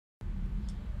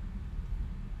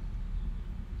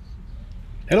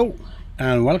Hello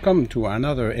and welcome to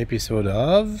another episode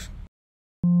of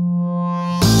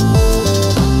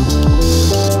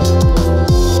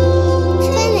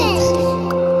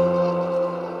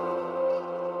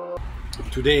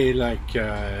Today, like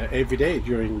every day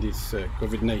during this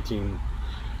COVID-19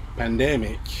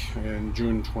 pandemic in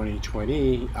June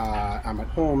 2020, I'm at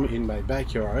home in my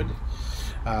backyard,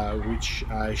 which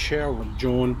I share with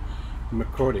Joan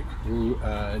MCordic, who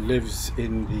lives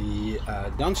in the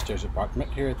downstairs apartment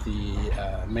here at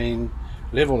the main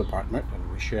level apartment,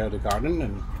 and we share the garden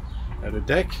and the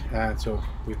deck. So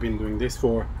we've been doing this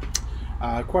for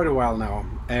quite a while now,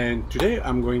 and today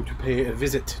I'm going to pay a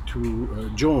visit to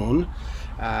Joan,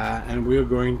 and we're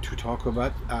going to talk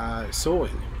about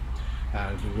sewing,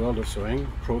 the world of sewing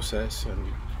process and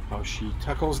how she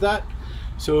tackles that.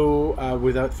 So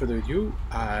without further ado,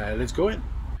 let's go in.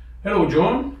 Hello,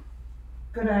 Joan.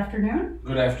 Good afternoon.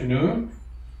 Good afternoon.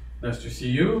 Nice to see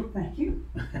you. Thank you.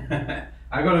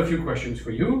 I got a few questions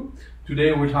for you.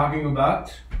 Today we're talking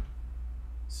about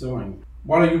sewing.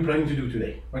 What are you planning to do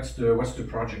today? What's the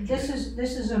project today?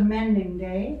 This is a mending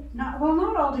day. Not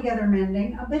altogether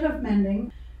mending, a bit of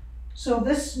mending. So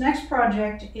this next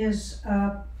project is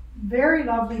a very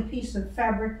lovely piece of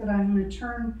fabric that I'm going to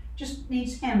turn, just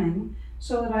needs hemming,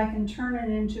 so that I can turn it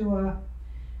into a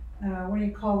what do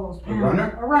you call those panels? A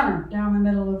runner? A runner down the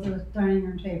middle of the dining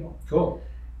room table. Cool.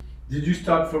 Did you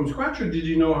start from scratch, or did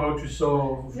you know how to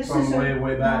sew from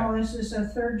way back? No, this is a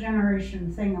third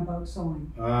generation thing about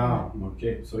sewing. Ah,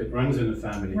 okay. So it runs in the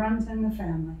family. Runs in the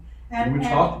family. And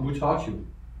who taught you?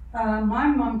 My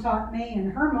mom taught me,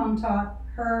 and her mom taught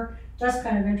her. That's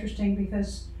kind of interesting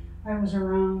because I was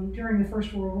around during the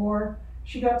First World War.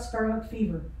 She got scarlet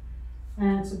fever,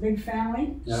 and it's a big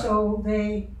family, so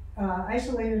they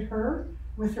isolated her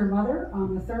with her mother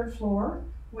on the third floor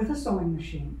with a sewing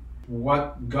machine.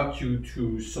 What got you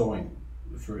to sewing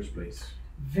in the first place?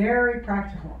 Very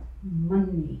practical.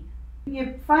 Money.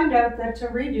 You find out that to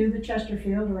redo the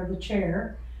Chesterfield or the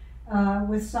chair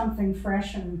with something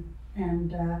fresh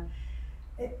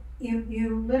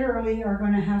you literally are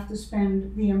going to have to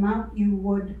spend the amount you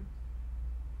would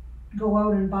go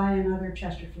out and buy another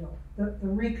Chesterfield. The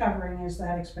recovering is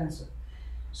that expensive.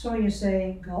 So you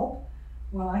say, gulp,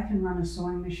 well, I can run a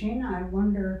sewing machine. I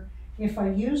wonder if I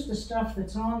used the stuff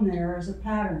that's on there as a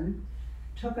pattern,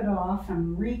 took it off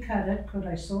and recut it, could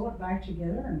I sew it back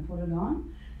together and put it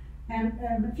on? And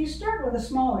if you start with a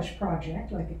smallish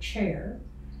project, like a chair,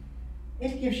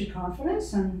 it gives you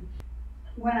confidence. And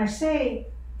when I say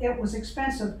it was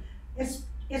expensive,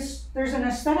 there's an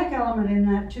aesthetic element in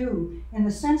that too, in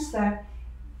the sense that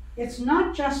it's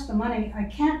not just the money. I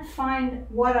can't find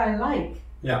what I like.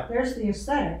 Yeah. There's the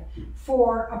aesthetic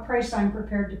for a price I'm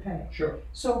prepared to pay. Sure.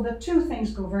 So the two things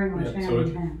go very much hand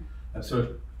in hand.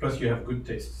 Absolutely. Plus you have good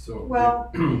taste. So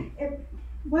well,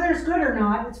 whether it's good or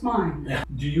not, it's mine. Yeah.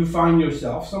 Do you find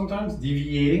yourself sometimes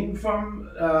deviating from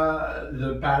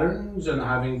the patterns and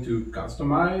having to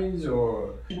customize,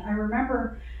 or? I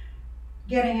remember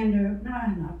getting into,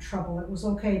 not trouble, it was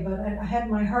okay, but I had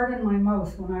my heart in my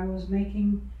mouth when I was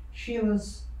making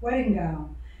Sheila's wedding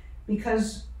gown,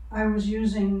 because I was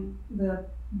using the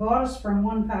bodice from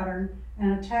one pattern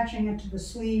and attaching it to the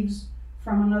sleeves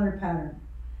from another pattern.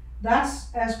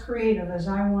 That's as creative as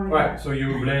I want to Right, get. so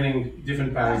you're blending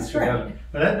different patterns That's together. right.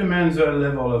 But that demands a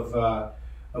level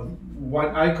of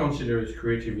what I consider as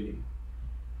creativity.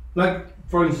 Like,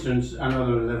 for instance,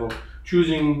 another level,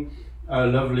 choosing a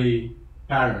lovely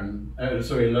pattern, a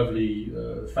lovely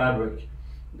fabric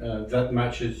that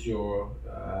matches your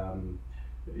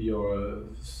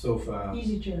sofa,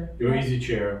 Easy chair. your easy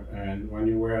chair, and when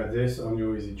you wear this on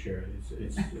your easy chair,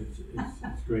 it's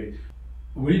great.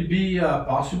 Would it be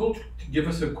possible to give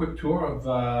us a quick tour of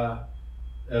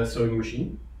a sewing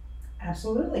machine?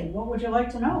 Absolutely. What would you like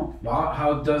to know? Well,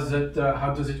 how does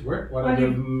it work? What are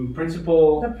the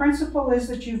principal? The principle is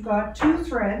that you've got two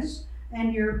threads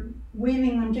and you're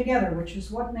weaving them together, which is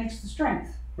what makes the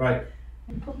strength. Right.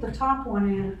 And put the top one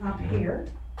in up here,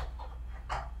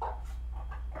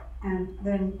 and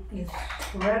then you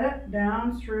thread it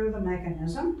down through the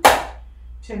mechanism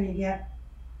till you get.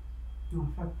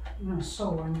 I'm going to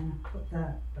sew. I'm going to put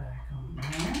that back on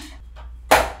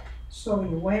there. So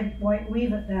you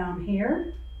weave it down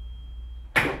here,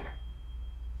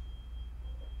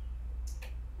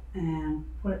 and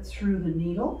put it through the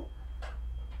needle,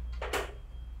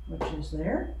 which is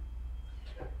there.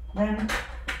 Then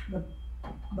the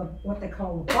what they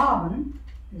call the bobbin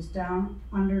is down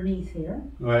underneath here.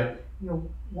 Right.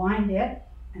 You'll wind it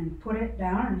and put it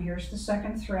down, and here's the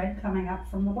second thread coming up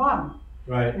from the bottom.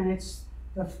 Right. And it's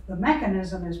the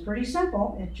mechanism is pretty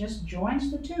simple. It just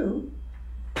joins the two.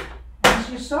 As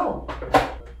you sew.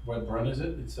 What brand is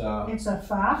it? It's a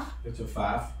Favard. It's a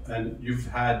Favard. And you've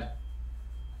had,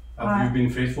 have you been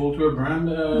faithful to a brand?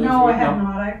 No, I have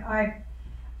not.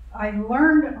 I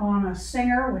learned on a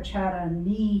Singer, which had a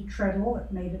knee treadle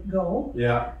that made it go.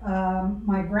 Yeah.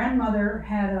 My grandmother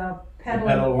had a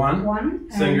pedal one.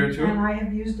 Singer too. And I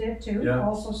have used it too, yeah.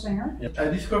 Also Singer. Yeah. I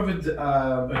discovered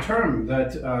a term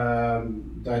that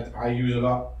that I use a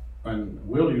lot and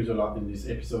will use a lot in these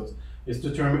episodes. It's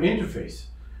the term interface.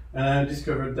 And I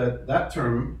discovered that that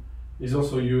term is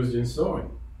also used in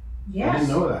sewing. Yes. I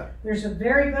didn't know that. There's a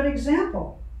very good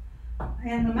example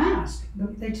in the mask.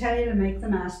 They tell you to make the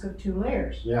mask of 2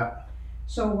 layers. Yeah.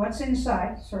 So what's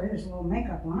inside, sorry, there's a little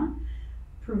makeup on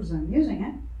it, proves I'm using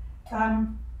it.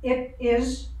 It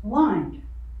is lined.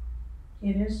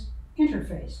 It is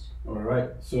interfaced. All right.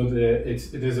 So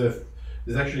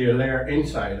there's actually a layer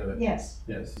inside of it. Yes.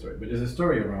 Yes. Sorry, but there's a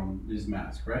story around this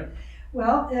mask, right?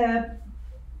 Well,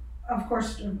 of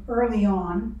course, early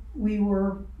on, we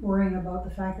were worrying about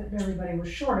the fact that everybody was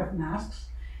short of masks.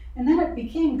 And then it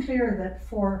became clear that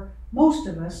for most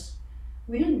of us,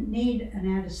 we didn't need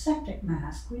an antiseptic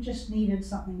mask. We just needed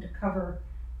something to cover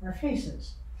our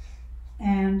faces.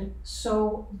 And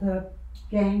so the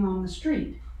gang on the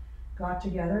street got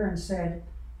together and said,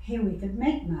 hey, we could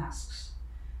make masks.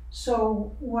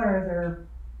 So what are there,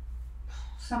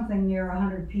 something near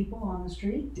 100 people on the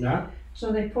street? Yeah.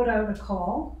 So they put out a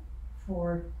call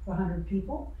for the 100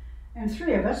 people, and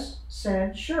 3 of us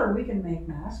said, sure, we can make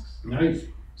masks. Nice.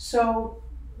 So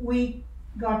we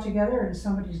got together in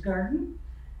somebody's garden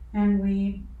and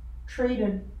we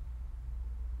traded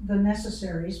the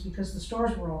necessaries because the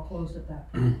stores were all closed at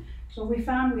that point. So we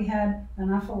found we had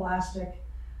enough elastic,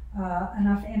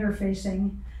 enough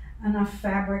interfacing, enough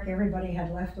fabric. Everybody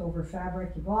had leftover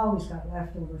fabric. You've always got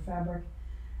leftover fabric.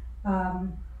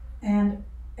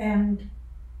 And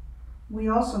we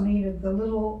also needed the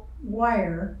little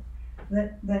wire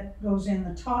that goes in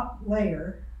the top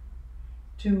layer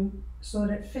so that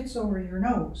it fits over your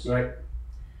nose. Right.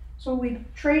 So we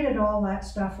traded all that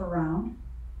stuff around,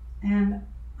 and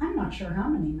I'm not sure how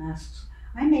many masks.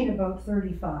 I made about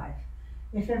 35.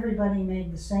 If everybody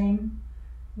made the same,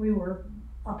 we were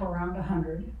up around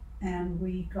 100, and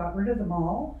we got rid of them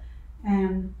all,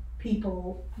 and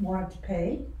people wanted to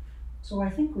pay. So I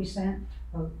think we sent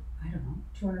about, I don't know,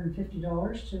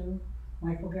 $250 to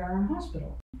Michael Garron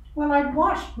Hospital. Well, I'd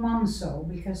watched Mum sew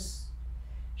because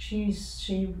she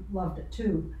loved it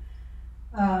too.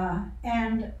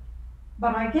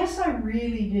 But I guess I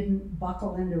really didn't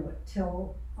buckle into it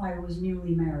till I was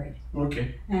newly married.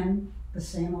 Okay. And the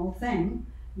same old thing,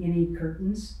 you need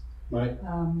curtains. Right.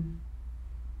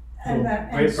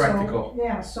 Very practical.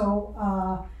 So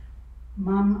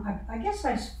Mum, I guess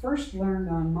I first learned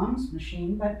on Mum's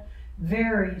machine, but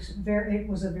it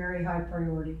was a very high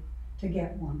priority to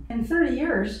get one. In 30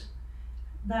 years,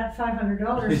 that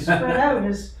 $500 spread out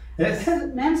is, yes.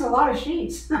 Meant a lot of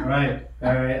sheets. Right,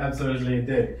 absolutely it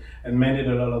did. And mended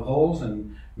a lot of holes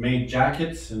and made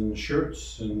jackets and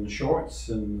shirts and shorts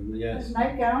and yes.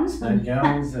 Nightgowns.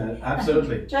 Nightgowns,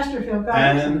 absolutely. Chesterfield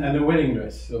gowns. And a wedding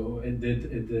dress, so it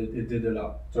did a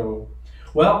lot. So,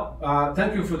 well,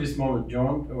 thank you for this moment,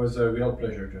 Joan. It was a real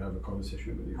pleasure to have a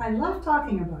conversation with you. I love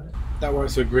talking about it. That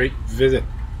was a great visit.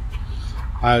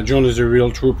 Joan is a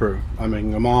real trooper. I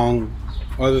mean, among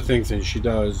other things that she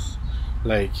does,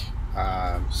 like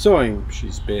sewing,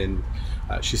 she's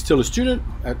still a student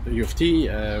at U of T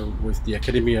with the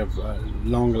Academy of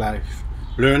Long Life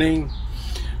Learning.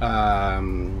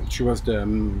 She was the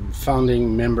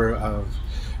founding member of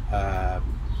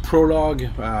Prologue,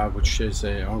 which is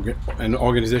an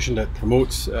organization that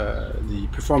promotes the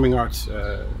performing arts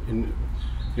in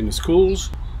the schools,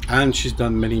 and she's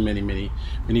done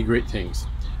many great things.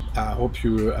 I hope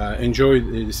you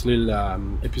enjoyed this little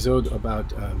episode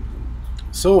about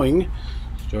sewing.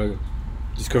 So I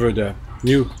discovered a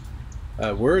new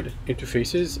word,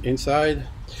 interfaces, inside,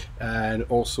 and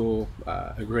also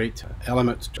a great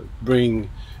element to bring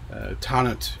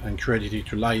talent and creativity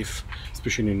to life,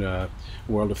 especially in the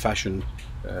world of fashion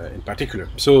in particular.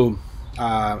 So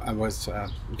I was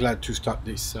glad to start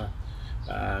this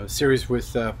series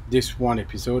with this one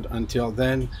episode. Until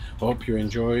then, I hope you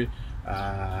enjoy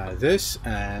this,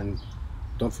 and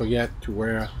don't forget to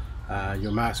wear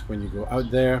your mask when you go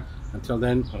out there. Until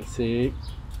then, I'll say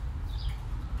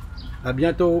à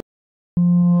bientôt.